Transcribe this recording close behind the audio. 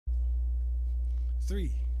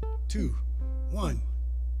3, 2, 1.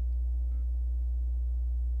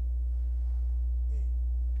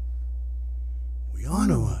 We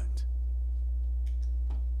on or what?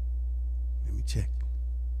 Let me check.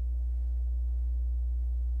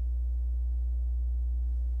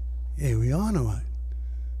 Hey, we on or what?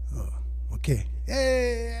 Oh, okay.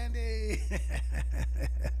 Hey, Andy.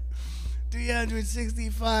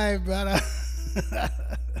 365, brother.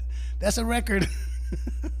 That's a record.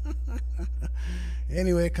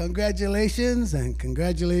 Anyway, congratulations, and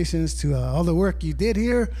congratulations to all the work you did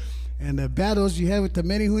here and the battles you had with the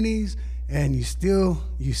Many-Hunis, and you still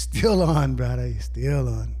on, brother. You still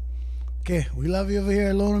on. Okay, we love you over here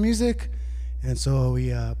at LONOMUSIC, and so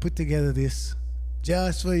we put together this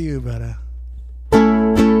just for you, brother.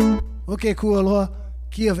 Okay, cool, aloha.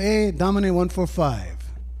 Key of A, dominant 145.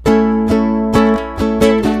 Come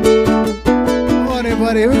on,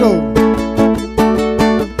 everybody, here we go.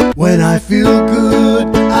 When I feel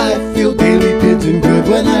good, I feel Daily Pidgin good.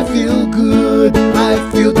 When I feel good, I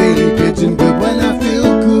feel Daily Pidgin good. When I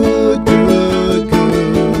feel good, good,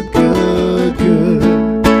 good, good, good.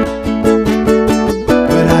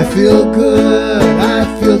 When I feel good, I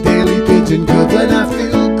feel Daily Pidgin good. When I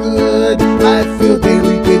feel good, I feel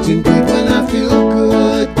Daily Pidgin good. When I feel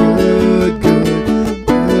good, good, good,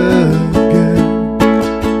 good, good.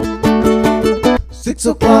 6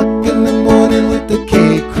 o'clock in the morning with the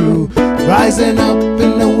K crew, rising up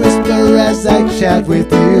in the whisper as I chat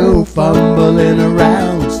with you, fumbling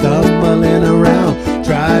around, stumbling around,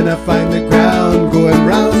 trying to find the ground, going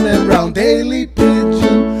round and round. Daily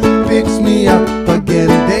Pidgin picks me up again.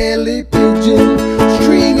 Daily Pidgin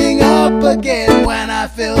streaming up again. When I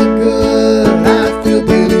feel good, I feel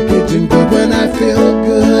Daily Pidgin good. When I feel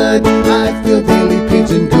good, I feel Daily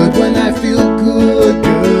Pidgin good. When I feel good,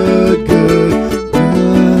 good, good,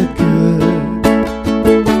 good, good.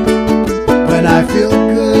 When I feel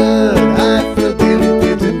good, I feel Daily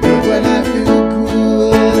Pidgin good. When I feel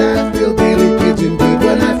good, I feel Daily Pidgin good.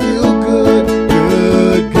 When I feel good,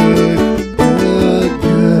 good, good, good,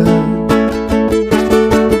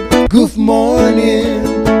 good. Good morning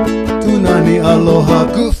to Nani Aloha.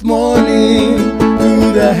 Good morning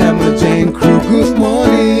to the Hammer Jane crew. Good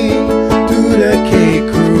morning to the K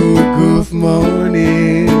crew. Good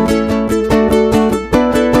morning.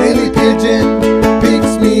 Daily Pidgin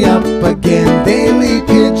picks me up again. Daily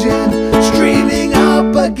Pidgin streaming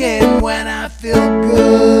up again. When I feel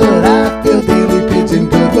good, I feel Daily Pidgin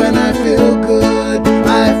good. When I feel good,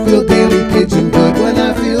 I feel Daily Pidgin good. When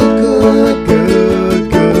I feel good, good,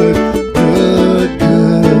 good, good,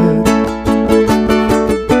 good.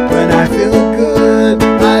 When I feel good,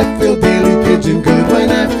 I feel Daily Pidgin good. When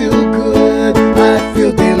I feel good, I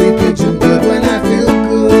feel Daily Pidgin good. When I feel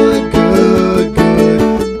good, good, good,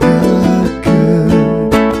 good, good.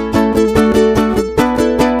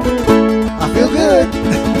 I feel good.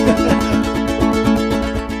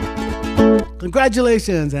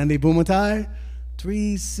 Congratulations, Andy BUMATAI.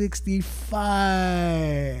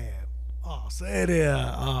 365. Oh, say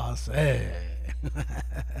there. Oh, say.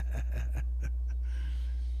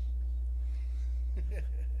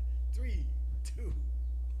 3, 2.